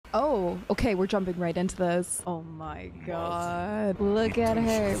Oh, okay, we're jumping right into this. Oh my god. Look at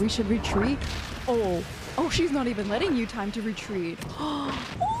her. We should retreat. Oh, she's not even letting you time to retreat. Oh,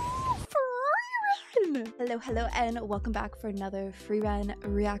 Frieren! Hello, and welcome back for another Frieren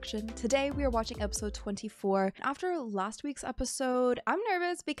reaction. Today we are watching episode 24. After last week's episode, I'm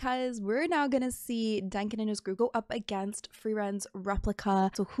nervous because we're now gonna see Kilin It Crew go up against Frieren's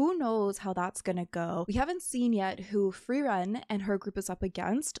replica. So who knows how that's gonna go. We haven't seen yet who Frieren and her group is up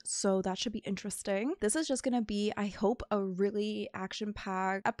against, so that should be interesting. This is just gonna be, I hope, a really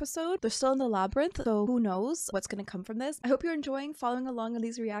action-packed episode. They're still in the labyrinth, so who knows what's gonna come from this. I hope you're enjoying following along on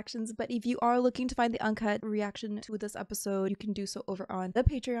these reactions, but if you are looking to find the uncut reaction to this episode, you can do so over on the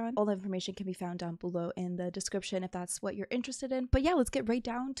Patreon. All the information can be found down below in the description if that's what you're interested in. But yeah, let's get right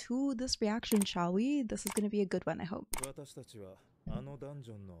down to this reaction, shall we? This is gonna be a good one, I hope.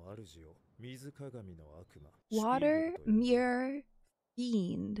 Water mirror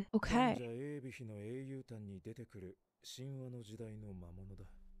fiend. Okay.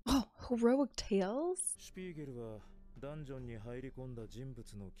 Oh, heroic tales?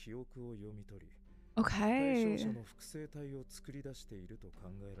 Okay.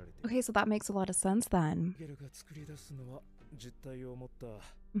 Okay, so that makes a lot of sense then.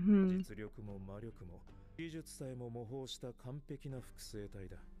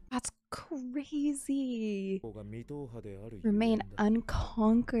 That's crazy. Remain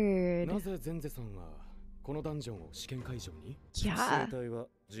unconquered. Yeah.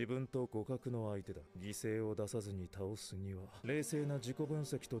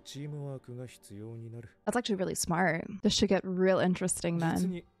 That's actually really smart. This should get real interesting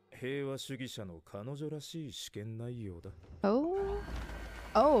then.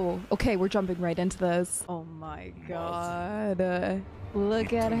 Oh, okay, we're jumping right into this. Oh my god.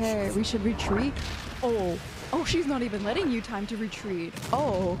 Look at her. We should retreat. Oh, she's not even letting you time to retreat.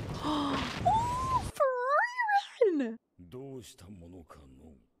 Oh. Frieren!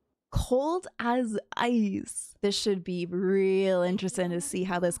 Cold as ice. This should be real interesting to see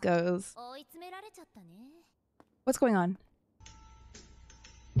how this goes. What's going on?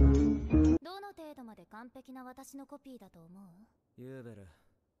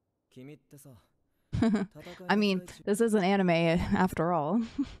 I mean, this is an anime after all.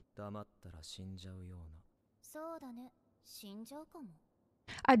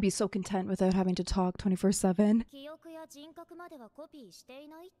 I'd be so content without having to talk 24/7.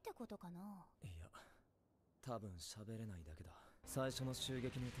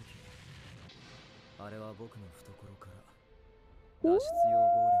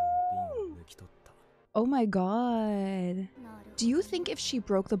 Oh my god. Do you think if she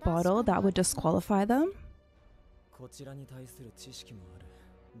broke the bottle, that would disqualify them?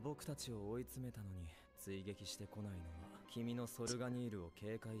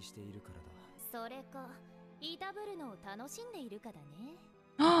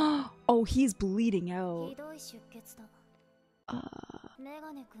 Oh, he's bleeding out.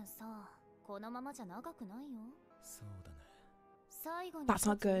 That's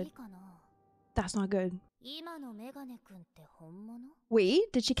not good. That's not good.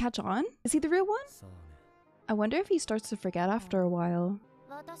 Wait, did she catch on? Is he the real one? I wonder if he starts to forget after a while.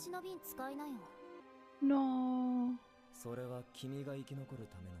 No.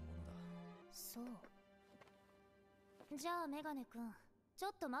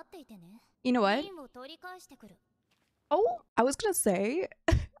 You know what? Oh, I was gonna say,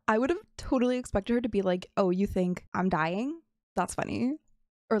 I would have totally expected her to be like, oh, you think I'm dying? That's funny.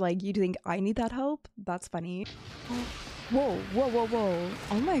 Or like, you think I need that help? That's funny. Whoa.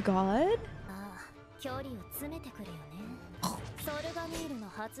 Oh my god.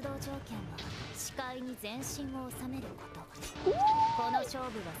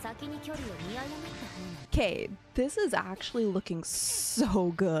 Okay, this is actually looking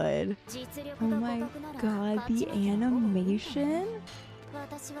so good. Oh my god, the animation?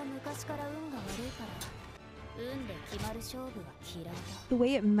 The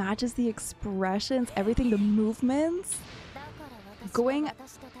way it matches the expressions, everything, the movements.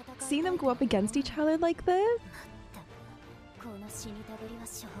 Seeing them go up against each other like this?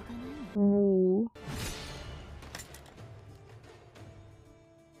 Ooh.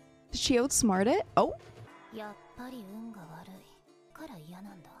 Did she outsmart it? Oh!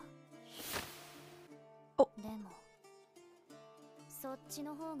 Oh!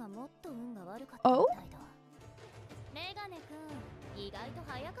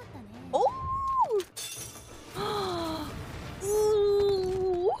 Oh!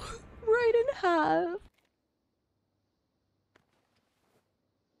 Ooh! Right in half.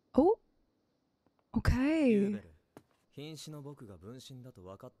 Oh! Okay.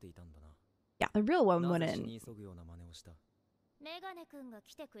 Yeah, the real one wouldn't. メガネ君が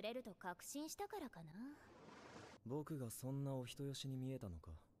来てくれると確信したからかな。僕がそんなお人よしに見えたの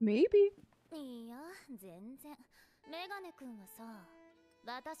か。 Maybe. いや、全然。メガネ君はさ、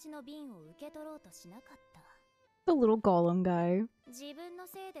私の瓶を受け取ろうとしなかった。The little golem guy. 自分の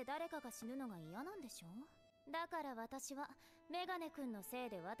せいで誰かが死ぬのが嫌なんでしょ。だから私はメガネ君のせい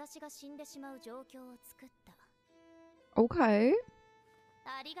で私が死んでしまう状況を作った。Okay.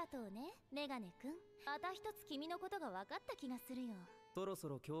 ありがとうね、メガネ君。また一つ君のことが分かった気がするよ。そろそ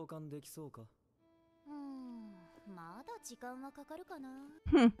ろ共感できそうか。まだ時間はかかるかな。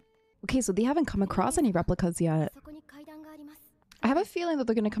Okay, so they haven't come across any replicas yet. I have a feeling that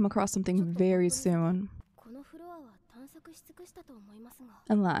they're going to come across something very soon.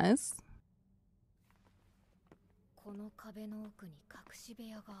 Unless... この壁の奥に隠し部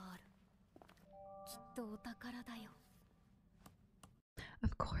屋がある。きっとお宝だよ。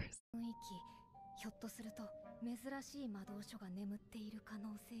Of course. 雰囲気、ひょっとすると珍しい魔導書が眠っている可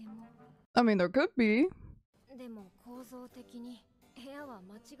能性も。I mean, there could be. でも構造的に部屋は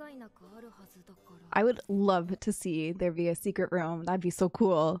間違いなくあるはずだから。I would love to see there be a secret room. That'd be so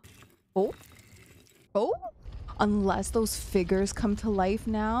cool. Oh? Oh? Unless those figures come to life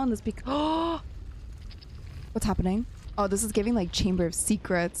now and this oh! What's happening? Oh, this is giving like Chamber of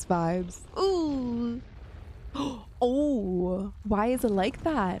Secrets vibes. Ooh! Oh! Why is it like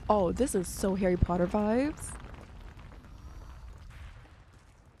that? Oh, this is so Harry Potter vibes.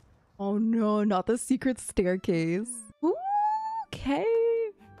 Oh no, not the secret staircase. Ooh, okay.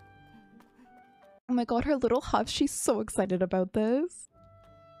 Oh my god, her little huff. She's so excited about this.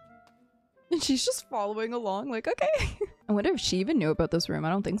 And she's just following along like, okay. I wonder if she even knew about this room. I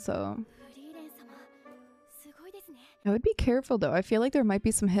don't think so. I would be careful though. I feel like there might be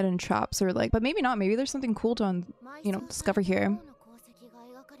some hidden traps or like, but maybe not. Maybe there's something cool to, you know, discover here.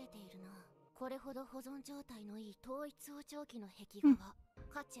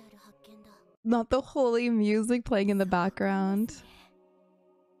 Not the holy music playing in the background.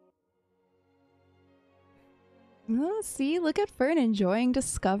 Oh, see, look at Fern enjoying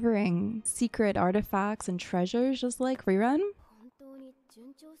discovering secret artifacts and treasures just like Frieren.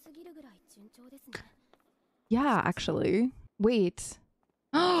 Yeah, actually. Wait.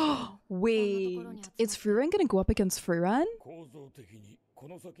 Wait. Is Frieren gonna go up against Frieren?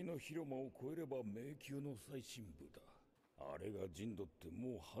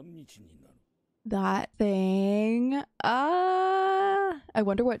 That thing. I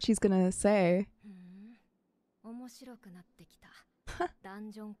wonder what she's gonna say.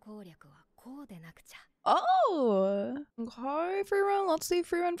 Oh! Okay, Frieren. Let's see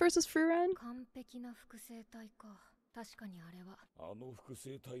Frieren versus Frieren. 確かにあれは。あの複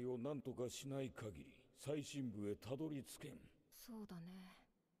製体を何とかしない限り最深部へたどり着けん。そうだね。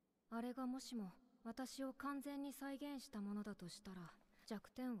あれがもしも私を完全に再現したものだとしたら、弱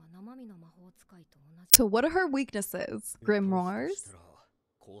点は生身の魔法使いと同じ。So what are her weaknesses? Grimoires?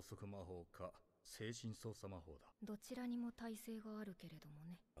 高速魔法か精神操作魔法だ。どちらにも耐性があるけれども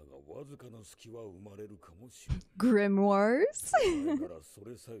ね。だがわずかな隙は生まれるかもしれん。Grimoires? だからそ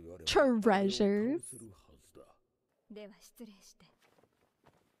れさえあれば Treasures? では失礼して。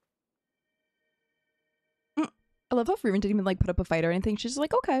I love how Frieren didn't even like put up a fight or anything. She's just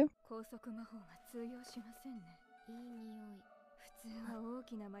like, okay. 高速魔法が通用しませんね。いい匂い。普通は大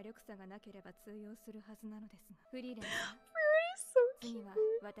きな魔力差がなければ通用するはずなのですが。フリーレン。次は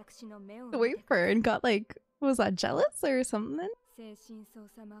私の目を。The way Fern got like, was that jealous or something? 精神操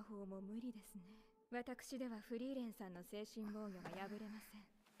作魔法も無理ですね。私ではフリーレンさんの精神防御が破れません。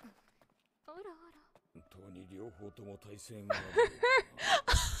あらあら。本当に両方とも対戦がある。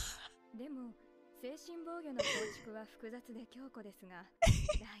でも精神防御の構築は複雑で強固ですが、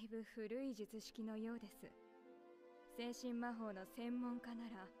だいぶ古い術式のようです。精神魔法の専門家な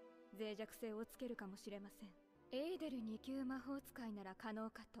ら脆弱性をつけるかもしれません。エーデル2級魔法使いなら可能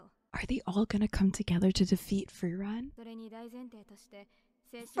かと。Are they all gonna come together to defeat Frieren? それに大前提として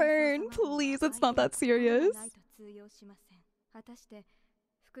精神 Fern, please, it's not that serious. ないと通用しません。果たして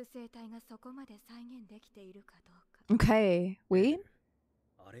複製体がそこまで再現できているかどうか。Okay, wait.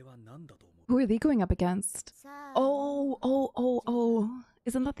 Who are they going up against? Oh, oh, oh, oh.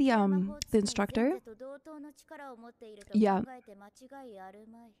 Isn't that the instructor? Yeah.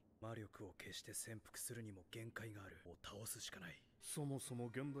 魔力を消して潜伏するにも限界があるを倒すしかない。そもそも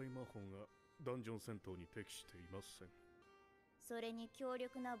現代魔法がダンジョン戦闘に適していません。それに強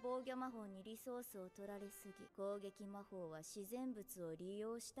力な防御魔法にリソースを取られすぎ、攻撃魔法は自然物を利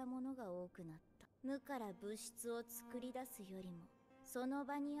用したものが多くなった。無から物質を作り出すよりも、その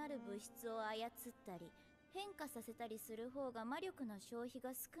場にある物質を操ったり変化させたりする方が魔力の消費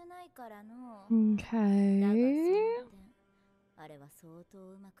が少ないからの。 Okay. だがその点あれは相当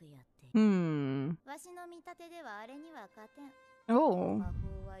うまくやっている。 Hmm. わしの見立てではあれには勝てん。 Oh. 魔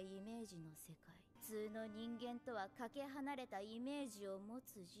法はイメージの世界。普通の人間とはかけ離れたイメージを持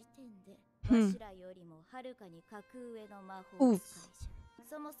つ時点で、わしらよりもはるかに格上の魔法使いじゃ。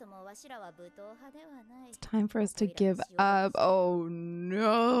そもそもわしらは武闘派ではない。 It's time for us to give up. Oh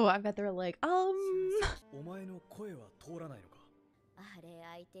no. I bet they're like, お前の声は通らないのか。あれ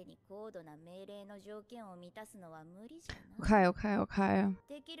相手に高度な命令の条件を満たすのは無理じゃな。 Okay, okay, okay.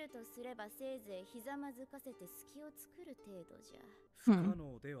 できるとすればせいぜいひざまずかせて隙を作る程度じゃ。不可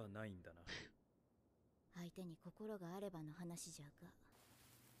能ではないんだな。相手に心があればの話じゃが。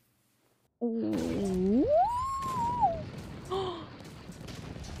 Ooh.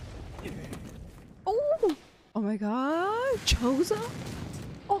 Oh. Oh my god. Choza?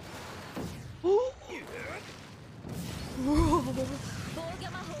 Oh. Oh. 防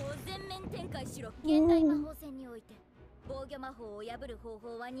御魔法を全面展開しろ。現代魔法戦において防御魔法を破る方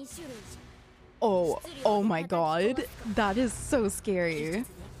法は2種類じゃ。 Oh. Oh my god. That is so scary.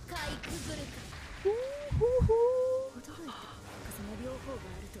 かいくぐるか。 Ooh. 驚いた。その両方が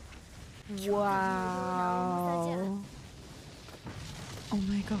あると。 Wow. Oh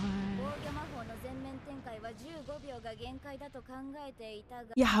my god. 防御魔法の全面展開は15秒が限界だと考えていた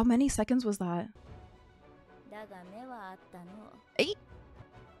が。 Yeah, how many seconds was that? だが目はあったの。 8?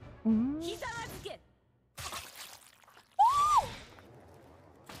 Mm. ひざまずけ。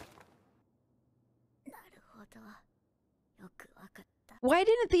なるほど。よくわかった。 Why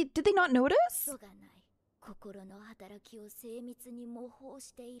did they not notice? そうがない。心の働きを精密に模倣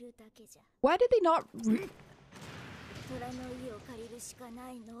しているだけじゃ。 Why did they not 虎の家を借りるしか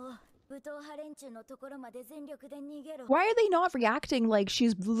ないの。武闘派連中のところまで全力で逃げろ。 Why are they not reacting like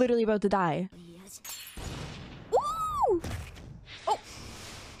she's literally about to die? 嫌じゃ。 Ooh! Oh!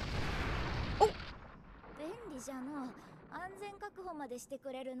 Oh! 便利じゃの。安全確保までして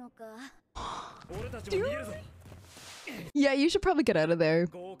くれるのか。俺たちも逃げるぞ。 Yeah, you should probably get out of there.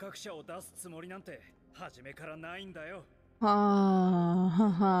 合格者を出すつもりなんて初めからないんだよ。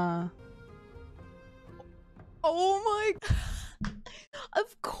 Oh my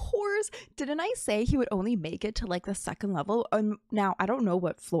Of course. Didn't I say he would only make it to like the second level? Now I don't know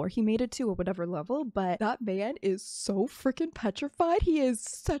what floor he made it to or whatever level, but that man is so freaking petrified. He is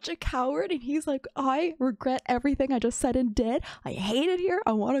such a coward and he's like, I regret everything I just said and did. I hate it here.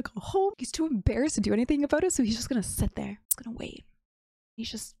 I want to go home. He's too embarrassed to do anything about it, so he's just gonna sit there. He's gonna wait.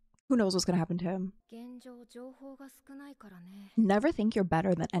 He's just, who knows what's gonna happen to him. 現状情報が少ないからね。 Never think you're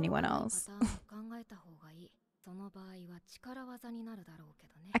better than anyone else. パターンを考えた方がいい。その場合は力技になるだろうけ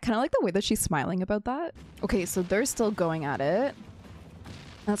どね。 I kind of like the way that she's smiling about that. Okay, so they're still going at it.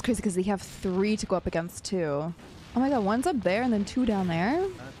 That's crazy because they have 3 to go up against 2. Oh my god, one's up there and then 2 down there.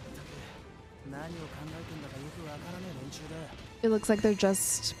 It looks like they're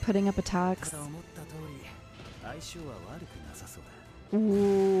just putting up attacks.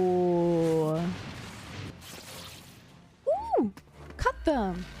 Ooh. Ooh! Cut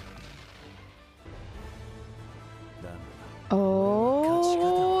them!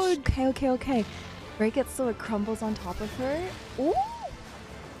 Oh, okay. Break it so it crumbles on top of her. Ooh!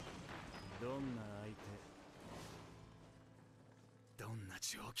 どんな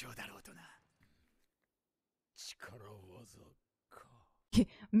状況だろうとな。力技か。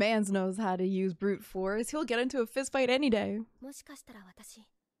Mans knows how to use brute force. He'll get into a fist fight any day. もしかしたら私、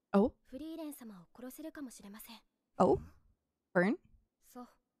 Oh? フリーレン様を殺せるかもしれません。 Oh? Fern? そう。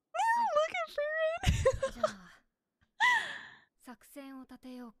 Look at Frieren! じゃあ、作戦を立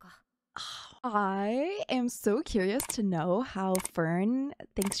てようか。 I am so curious to know how Fern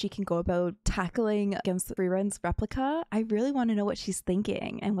thinks she can go about tackling against Frieren's replica. I really want to know what she's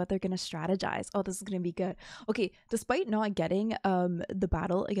thinking and what they're going to strategize. Oh, this is going to be good. Okay, despite not getting the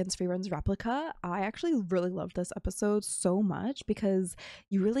battle against Frieren's replica, I actually really loved this episode so much because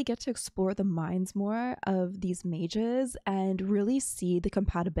you really get to explore the minds more of these mages and really see the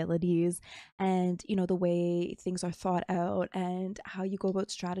compatibilities and, you know, the way things are thought out and how you go about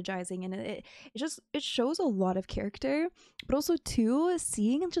strategizing, and it shows a lot of character, but also too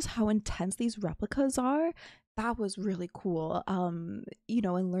seeing just how intense these replicas are that was really cool. You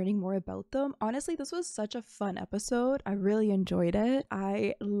know, and learning more about them. Honestly, this was such a fun episode. I really enjoyed it.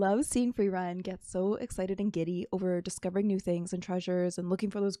 I love seeing Frieren get so excited and giddy over discovering new things and treasures and looking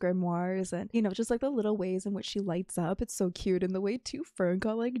for those grimoires, and you know, just like the little ways in which she lights up. It's so cute, and the way too Fern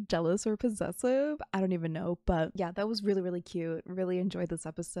got like jealous or possessive. I don't even know, but yeah, that was really, really cute. Really enjoyed this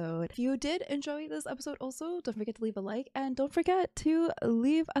episode. If you did enjoy this episode also, don't forget to leave a like and don't forget to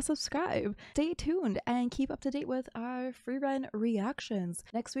leave a subscribe. Stay tuned and keep up to date with our Frieren reactions.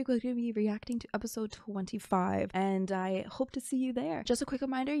 Next week we're going to be reacting to episode 25 and I hope to see you there. Just a quick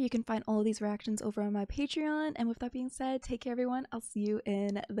reminder, you can find all of these reactions over on my Patreon, and with that being said, take care everyone. I'll see you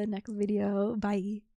in the next video. Bye.